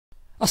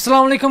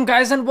Assalamu alaikum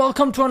guys, and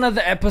welcome to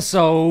another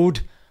episode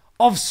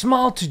of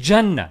Smile to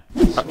Jannah.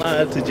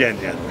 Smile to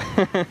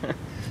Jannah.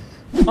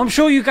 I'm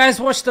sure you guys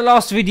watched the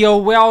last video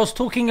where I was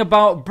talking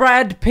about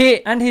Brad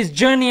Pitt and his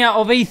journey out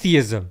of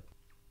atheism.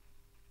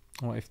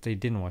 What if they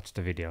didn't watch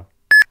the video?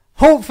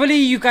 Hopefully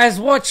you guys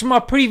watched my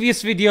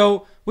previous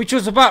video which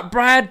was about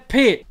Brad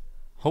Pitt.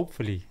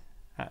 Hopefully.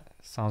 That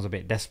sounds a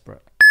bit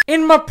desperate.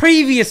 In my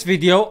previous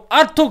video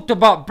I talked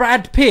about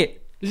Brad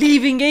Pitt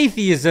leaving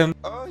atheism.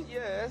 Oh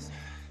yes.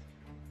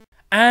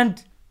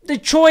 And the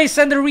choice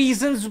and the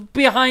reasons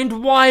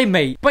behind why,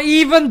 mate. But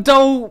even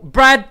though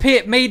Brad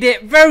Pitt made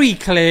it very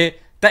clear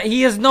that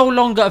he is no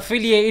longer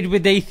affiliated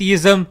with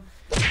atheism,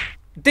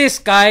 this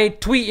guy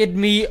tweeted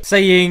me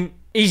saying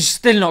he's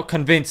still not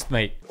convinced,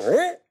 mate.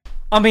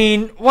 I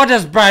mean, what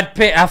does Brad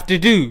Pitt have to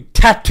do?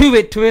 Tattoo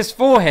it to his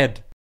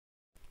forehead?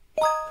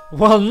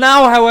 Well,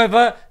 now,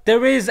 however,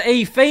 there is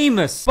a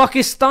famous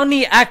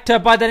Pakistani actor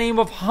by the name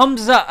of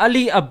Hamza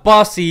Ali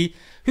Abbasi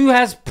who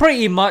has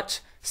pretty much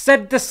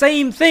said the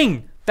same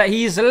thing, that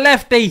he's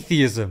left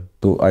atheism.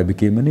 So I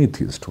became an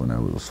atheist when I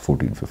was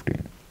 14,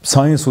 15.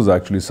 Science was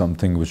actually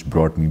something which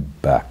brought me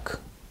back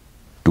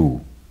to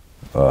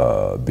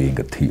being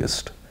a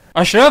theist.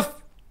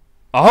 Ashraf,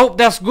 I hope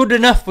that's good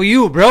enough for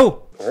you,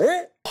 bro.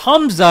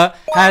 Hamza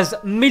has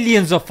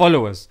millions of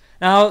followers.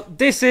 Now,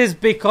 this is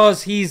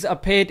because he's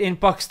appeared in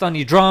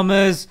Pakistani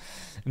dramas,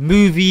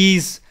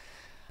 movies.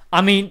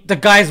 I mean, the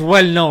guy's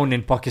well known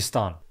in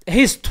Pakistan.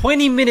 His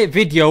 20-minute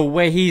video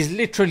where he's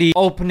literally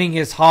opening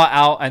his heart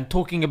out and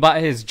talking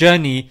about his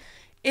journey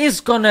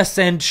is gonna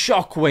send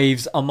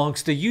shockwaves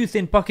amongst the youth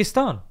in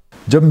Pakistan.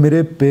 जब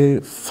मेरे पे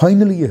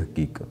finally ये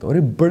हकीकत और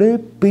एक बड़े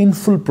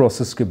painful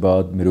process के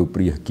बाद मेरे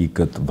ऊपर ये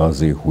हकीकत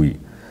वाज़े हुई,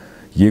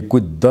 ये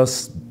कुछ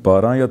 10,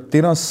 12 या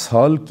 13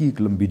 साल की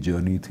एक लंबी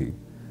जर्नी थी,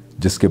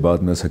 जिसके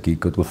बाद मैं इस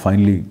हकीकत को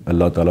फाइनली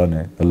अल्लाह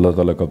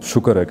ताला का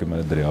शुक्र है कि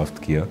मैंने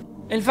दरियाफ्त किया.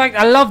 In fact,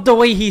 I love the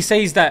way he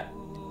says that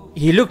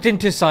he looked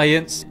into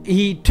science,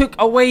 he took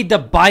away the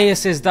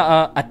biases that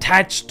are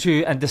attached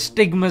to and the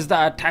stigmas that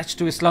are attached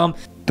to Islam.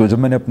 तो जब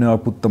मैंने अपने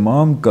आप को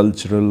तमाम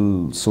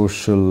cultural,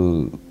 social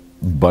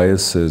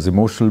biases,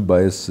 emotional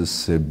biases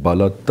से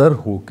बालातर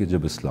होके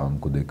जब इस्लाम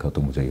को देखा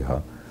तो मुझे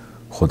यहाँ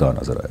खुदा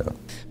नजर आया.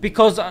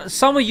 Because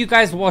some of you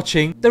guys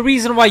watching, the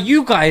reason why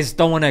you guys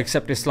don't want to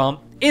accept Islam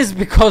is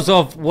because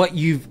of what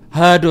you've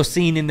heard or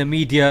seen in the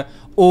media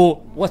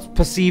or what's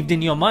perceived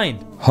in your mind.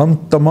 हम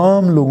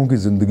तमाम लोगों की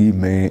ज़िंदगी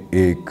में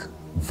एक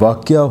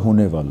वाक़या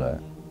होने वाला है,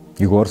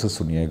 ये गौर से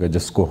सुनिएगा,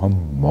 जिसको हम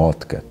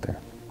मौत कहते हैं,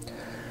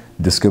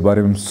 जिसके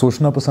बारे में हम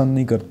सोचना पसंद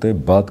नहीं करते,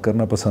 बात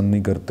करना पसंद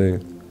नहीं करते.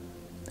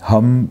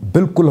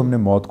 हमने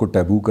मौत को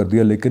टैबू कर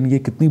दिया, लेकिन ये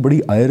कितनी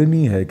बड़ी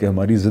आयरनी है कि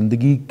हमारी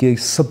ज़िंदगी के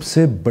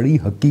सबसे बड़ी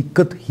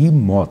हकीकत ही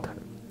मौत है.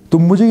 तो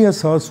मुझे ये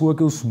एहसास हुआ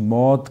कि उस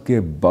मौत के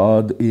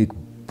बाद एक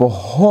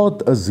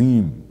बहुत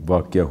अजीम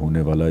वाक़या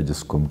होने वाला है,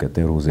 जिसको हम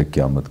कहते हैं रोज़े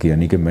क़यामत की.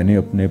 यानी कि मैंने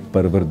अपने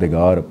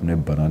परवरदिगार, अपने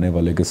बनाने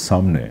वाले के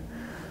सामने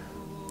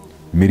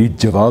मेरी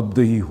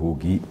जवाबदेही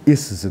होगी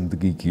इस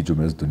ज़िंदगी की जो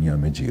मैं इस दुनिया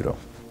में जी रहा हूँ.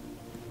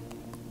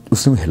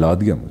 उसने हिला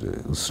दिया मुझे,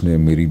 उसने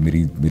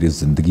मेरी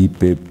ज़िंदगी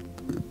पे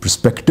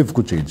पर्सपेक्टिव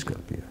को चेंज कर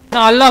दिया.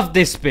 Now I love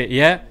this bit,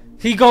 yeah?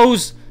 He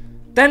goes,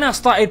 then I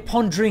started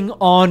pondering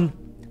on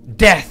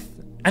death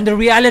and the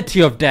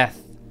reality of death.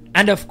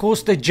 And of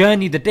course the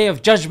journey, the day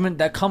of judgment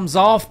that comes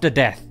after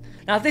death.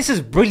 Now this is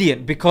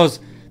brilliant because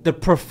the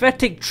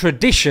prophetic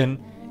tradition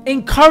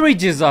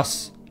encourages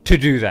us to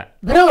do that.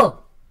 Bro,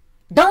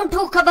 don't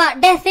talk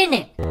about death,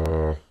 innit?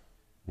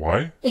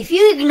 Why? If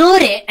you ignore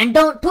it and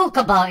don't talk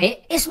about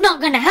it, it's not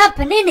gonna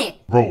happen, innit?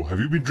 Bro, have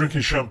you been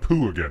drinking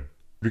shampoo again?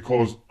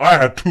 Because I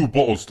had 2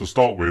 bottles to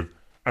start with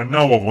and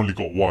now I've only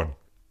got 1.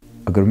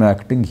 अगर मैं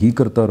acting ही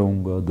करता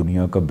रहूँगा,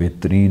 दुनिया का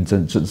बेहतरीन,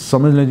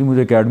 समझ लें जी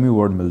मुझे एकेडमी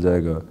अवार्ड मिल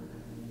जाएगा,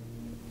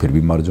 फिर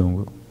भी मर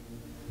जाऊँगा.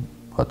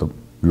 खत्म,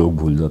 लोग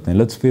भूल जाते हैं.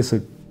 Let's face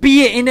it. Be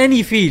it in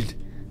any field,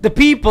 the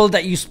people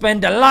that you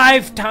spend a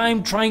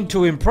lifetime trying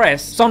to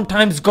impress,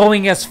 sometimes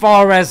going as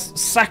far as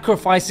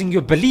sacrificing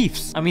your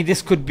beliefs. I mean,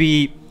 this could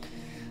be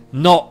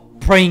not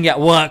praying at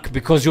work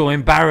because you're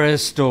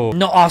embarrassed, or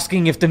not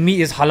asking if the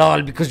meat is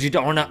halal because you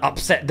don't want to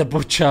upset the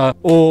butcher,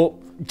 or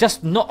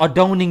just not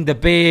adorning the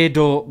beard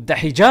or the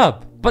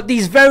hijab. But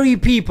these very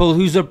people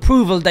whose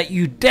approval that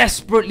you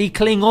desperately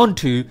cling on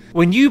to,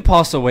 when you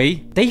pass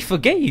away, they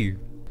forget you.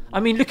 I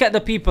mean, look at the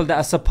people that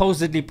are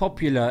supposedly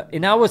popular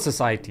in our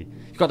society.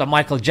 You've got the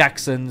Michael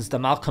Jacksons, the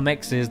Malcolm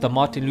X's, the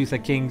Martin Luther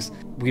Kings.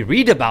 We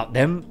read about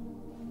them,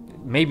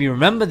 maybe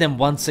remember them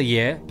once a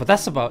year, but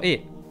that's about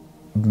it.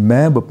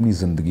 मैं अब अपनी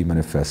ज़िंदगी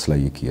मैंने फ़ैसला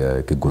ये किया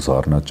है कि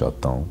गुजारना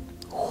चाहता हूँ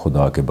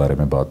खुदा के बारे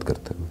में बात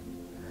करते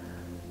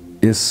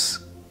हुए, इस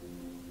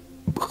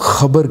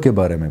खबर के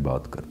बारे में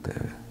बात करते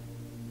हुए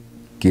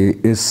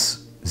कि इस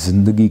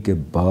ज़िंदगी के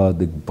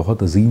बाद एक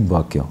बहुत अजीम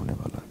वाक़या होने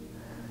वाला है.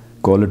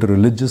 Call it a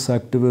religious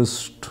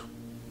activist,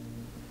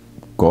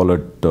 call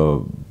it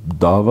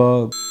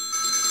dawa.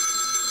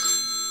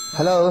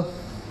 Hello.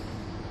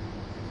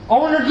 I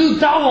want to do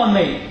dawah,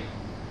 mate.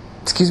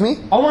 Excuse me?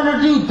 I want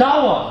to do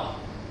dawah.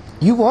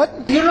 You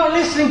what? You're not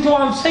listening to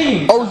what I'm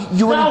saying. Oh,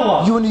 you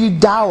want to do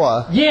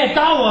dawah? Yeah,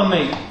 dawah,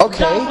 mate.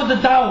 Okay. Down for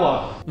the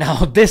dawah.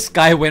 Now, this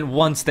guy went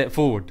one step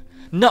forward.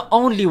 Not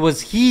only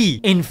was he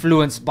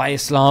influenced by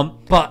Islam,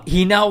 but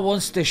he now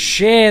wants to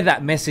share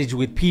that message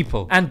with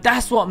people. And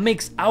that's what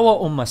makes our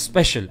ummah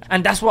special.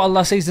 And that's what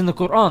Allah says in the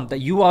Quran,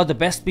 that you are the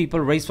best people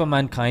raised for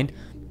mankind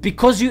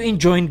because you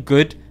enjoin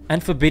good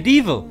and forbid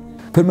evil.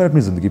 फिर मैंने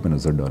अपनी ज़िंदगी पे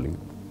नज़र डाली.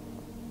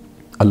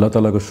 अल्लाह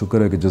ताला का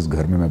शुक्र है कि जिस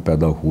घर में मैं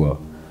पैदा हुआ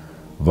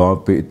वहाँ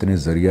पे इतने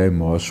ज़रिया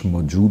माश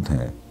मौजूद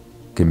हैं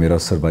कि मेरा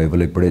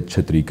सर्वाइवल एक बड़े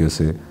अच्छे तरीके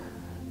से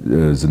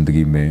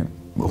ज़िंदगी में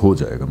हो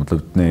जाएगा. मतलब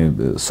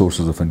इतने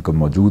सोर्सेज ऑफ इनकम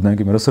मौजूद हैं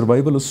कि मेरा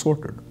survival is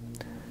sorted.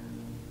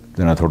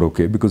 Then I thought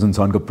okay, because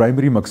इंसान का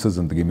प्राइमरी मकसद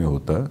ज़िंदगी में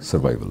होता है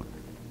सर्वाइवल.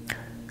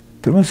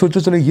 फिर मैं सोचा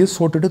चले ये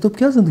सॉर्टेड है तो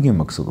क्या ज़िंदगी में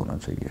मकसद होना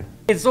चाहिए.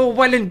 It's all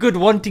well and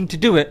good wanting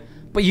to do it,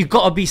 but you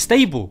gotta be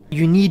stable.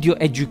 You need your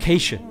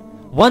education.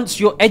 Once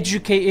you're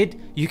educated,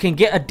 you can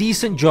get a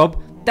decent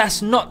job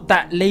that's not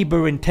that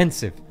labor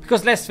intensive.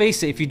 Because let's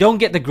face it, if you don't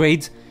get the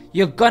grades,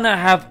 you're gonna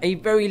have a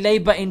very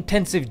labor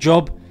intensive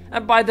job,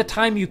 and by the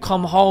time you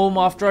come home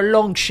after a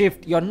long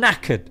shift, you're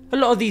knackered. A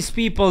lot of these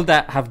people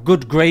that have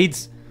good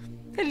grades,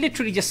 they're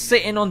literally just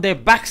sitting on their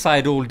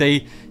backside all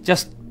day,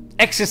 just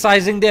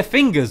exercising their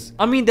fingers.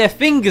 I mean, their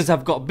fingers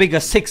have got bigger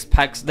six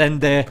packs than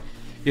their,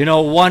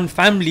 one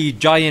family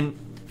giant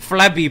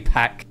flabby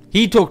pack.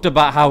 He talked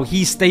about how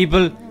he's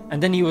stable,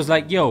 and then he was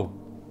like, yo,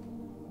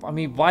 I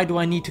mean, why do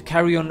I need to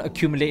carry on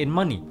accumulating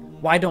money?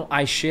 Why don't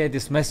I share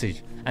this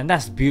message? And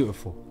that's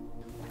beautiful.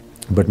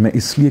 But मैं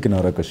इसलिए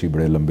किनारा कशी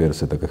बड़े लंबे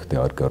अरसे तक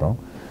इख्तियार कर रहा हूँ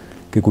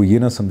कि कोई ये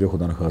ना समझे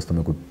खुदा न खास्ता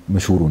मैं कोई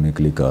मशहूर होने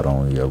के लिए कर रहा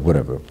हूँ या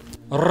whatever.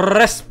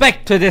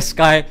 Respect to this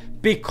guy,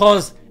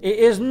 because it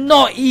is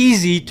not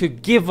easy to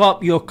give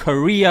up your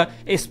career,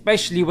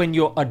 especially when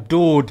you're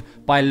adored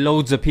by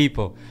loads of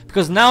people.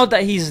 Because now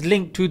that he's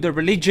linked to the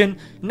religion,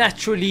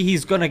 naturally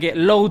he's gonna get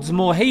loads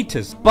more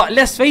haters. But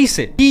let's face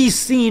it, he's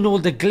seen all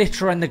the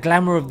glitter and the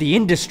glamour of the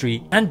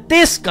industry, and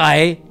this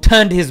guy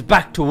turned his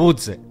back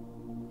towards it.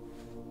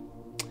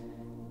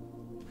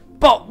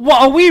 But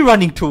what are we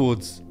running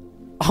towards?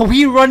 Are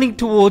we running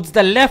towards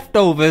the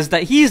leftovers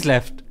that he's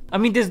left? I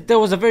mean, there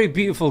was a very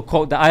beautiful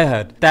quote that I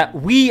heard, that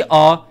we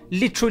are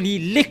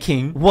literally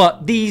licking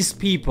what these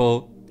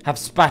people have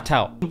spat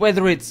out.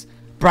 Whether it's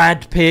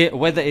Brad Pitt,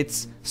 whether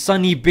it's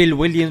Sonny Bill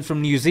Williams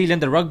from New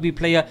Zealand, the rugby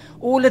player,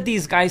 all of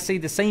these guys say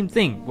the same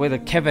thing, whether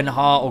Kevin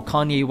Hart or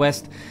Kanye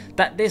West,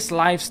 that this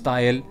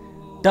lifestyle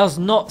does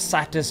not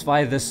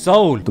satisfy the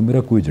soul. तो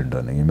मेरा कोई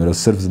agenda नहीं है. मेरा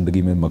सिर्फ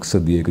ज़िंदगी में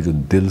मकसद ये है कि जो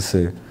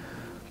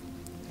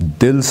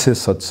दिल से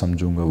सच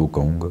समझूंगा वो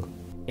कहूंगा.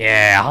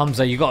 Yeah,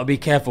 Hamza, you gotta be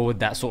careful with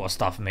that sort of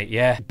stuff, mate.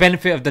 Yeah,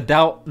 benefit of the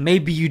doubt,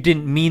 maybe you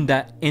didn't mean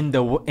that in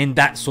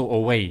that sort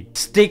of way.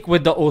 Stick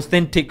with the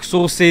authentic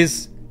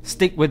sources,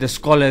 stick with the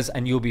scholars,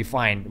 and you'll be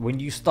fine. When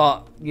you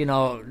start,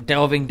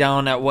 delving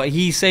down at what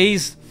he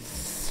says,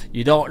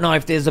 you don't know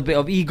if there's a bit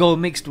of ego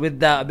mixed with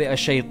that, a bit of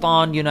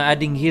shaitan,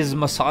 adding his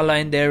masala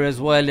in there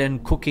as well,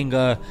 and cooking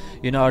a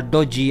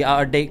dodgy,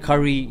 out-of-date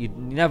curry. You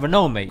never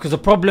know, mate. Because the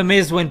problem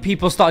is when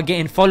people start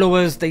getting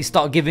followers, they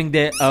start giving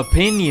their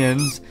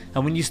opinions.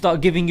 And when you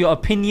start giving your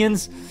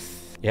opinions,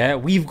 yeah,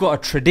 we've got a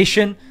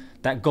tradition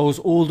that goes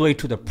all the way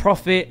to the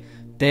Prophet.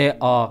 There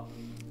are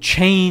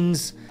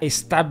chains,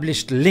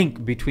 established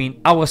link between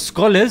our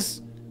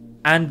scholars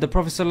and the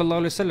Prophet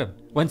Sallallahu Alaihi Wasallam.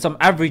 When some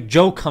average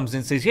Joe comes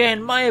and says, yeah,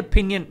 in my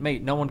opinion,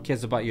 mate, no one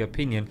cares about your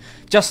opinion.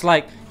 Just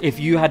like if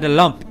you had a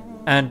lump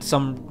and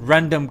some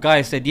random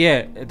guy said,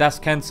 yeah, that's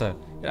cancer.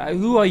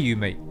 Who are you,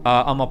 mate?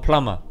 I'm a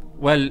plumber.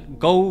 Well,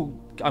 go,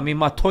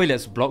 my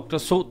toilet's blocked,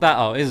 just sort that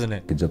out, isn't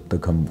it? कि जब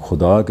तक हम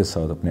खुदा के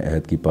साथ अपने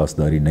अहद की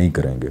पासदारी नहीं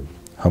करेंगे,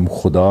 हम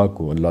खुदा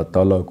को, अल्लाह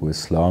ताला को,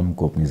 इस्लाम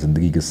को अपनी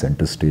ज़िंदगी के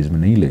सेंटर स्टेज में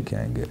नहीं लेके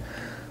आएंगे,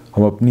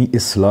 हम अपनी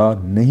इस्लाह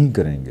नहीं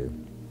करेंगे,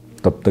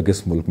 तब तक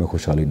इस मुल्क में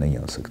खुशहाली नहीं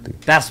आ सकती.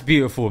 That's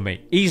beautiful,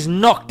 mate. He's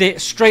knocked it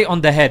straight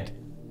on the head.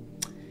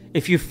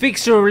 If you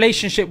fix your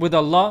relationship with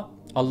Allah,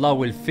 Allah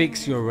will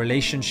fix your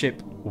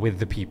relationship with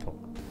the people.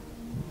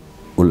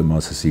 उलमा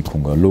से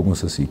सीखूंगा, लोगों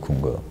से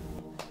सीखूंगा.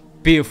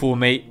 Beautiful,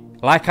 mate.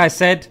 Like I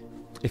said,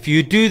 if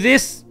you do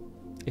this,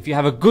 if you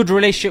have a good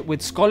relationship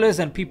with scholars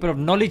and people of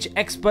knowledge,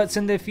 experts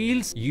in their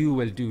fields, you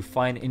will do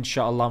fine,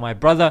 inshallah, my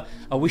brother.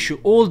 I wish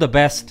you all the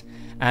best.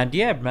 And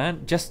yeah,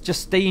 man, just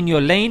stay in your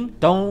lane.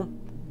 Don't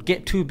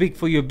get too big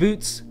for your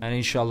boots, and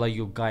inshallah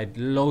you'll guide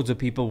loads of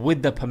people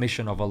with the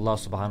permission of Allah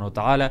subhanahu wa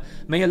ta'ala.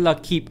 May Allah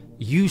keep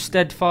you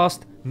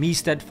steadfast, me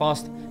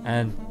steadfast,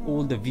 and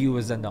all the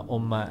viewers and the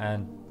ummah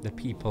and the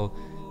people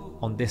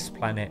on this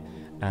planet.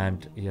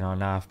 And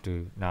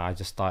now I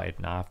just started,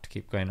 now I have to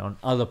keep going on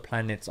other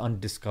planets,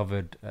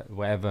 undiscovered,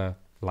 wherever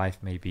life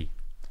may be.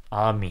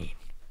 Ameen.